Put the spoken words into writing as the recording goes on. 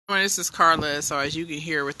This is Carla. So as you can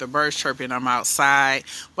hear with the birds chirping, I'm outside.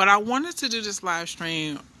 But I wanted to do this live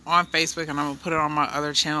stream on Facebook, and I'm going to put it on my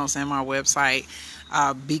other channels and my website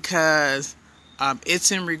because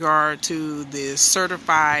it's in regard to the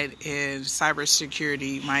certified in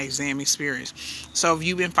cybersecurity, my exam experience. So if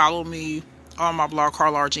you've been following me on my blog,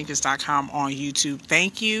 carlarjenkins.com, on YouTube,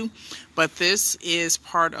 thank you. But this is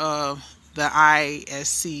part of the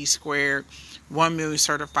ISC2 1 million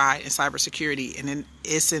certified in cybersecurity, and then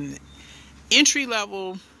it's an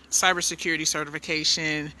entry-level cybersecurity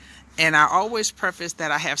certification. And I always preface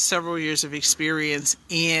that I have several years of experience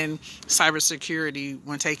in cybersecurity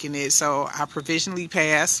when taking it, so I provisionally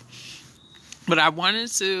passed. But I wanted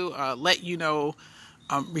to let you know,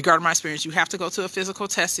 regarding my experience, you have to go to a physical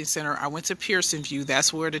testing center. I went to Pearson View.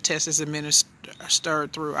 That's where the test is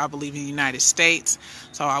administered through, I believe, in the United States.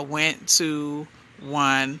 So I went to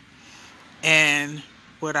one. And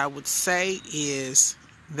what I would say is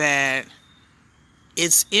that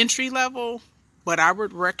it's entry level, but I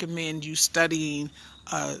would recommend you studying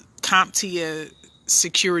CompTIA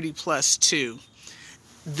Security Plus 2.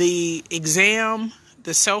 The exam,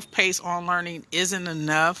 the self-paced on learning, isn't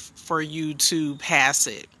enough for you to pass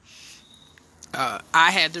it. I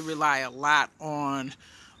had to rely a lot on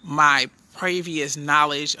my previous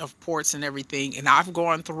knowledge of ports and everything, and I've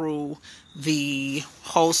gone through the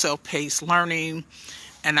whole self-paced learning,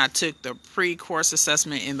 and I took the pre-course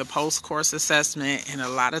assessment and the post-course assessment, and a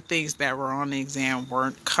lot of things that were on the exam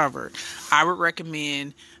weren't covered. I would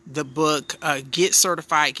recommend the book Get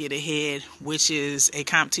Certified, Get Ahead, which is a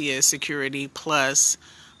CompTIA Security Plus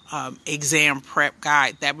exam prep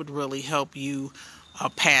guide. That would really help you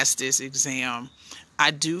pass this exam. I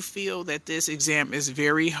do feel that this exam is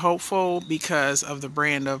very hopeful because of the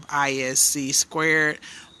brand of ISC2,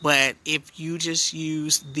 but if you just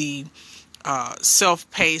use the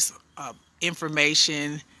self-paced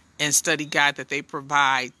information and study guide that they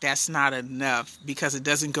provide, that's not enough because it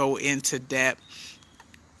doesn't go into depth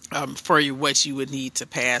for you what you would need to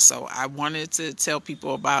pass. So I wanted to tell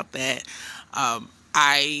people about that.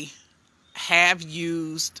 I have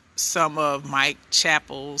used some of Mike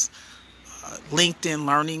Chappell's LinkedIn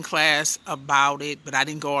learning class about it, but I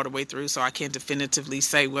didn't go all the way through, so I can't definitively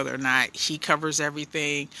say whether or not he covers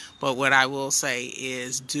everything. But what I will say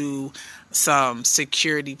is do some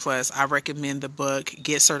Security Plus. I recommend the book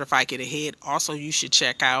Get Certified, Get Ahead. Also, you should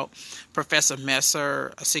check out Professor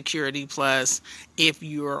Messer Security Plus. If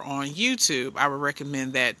you're on YouTube, I would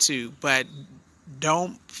recommend that too. But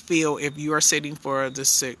don't feel, if you are sitting for the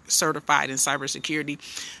certified in cybersecurity,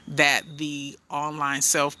 that the online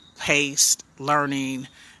self-paced learning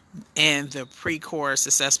and the pre-course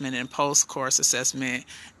assessment and post-course assessment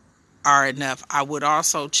are enough. I would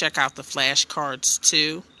also check out the flashcards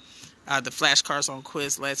too. The flashcards on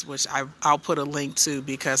Quizlets, which I'll put a link to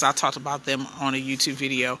because I talked about them on a YouTube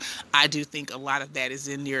video. I do think a lot of that is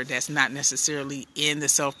in there that's not necessarily in the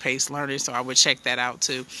self-paced learning, so I would check that out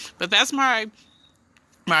too. But that's my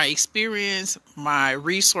experience, my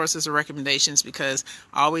resources and recommendations, because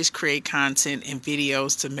I always create content and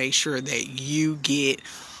videos to make sure that you get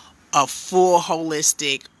a full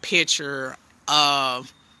holistic picture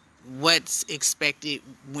of what's expected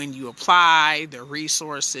when you apply, the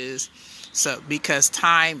resources. So because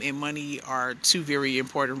time and money are two very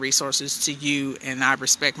important resources to you, and I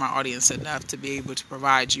respect my audience enough to be able to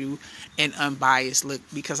provide you an unbiased look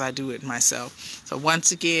because I do it myself. So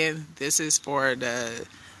once again, this is for the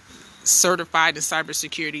certified in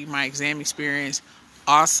cybersecurity, my exam experience.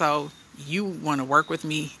 Also, you want to work with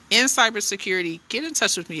me in cybersecurity, get in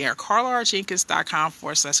touch with me at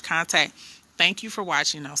carlarjenkins.com/contact. Thank you for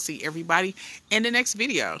watching. I'll see everybody in the next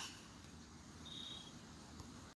video.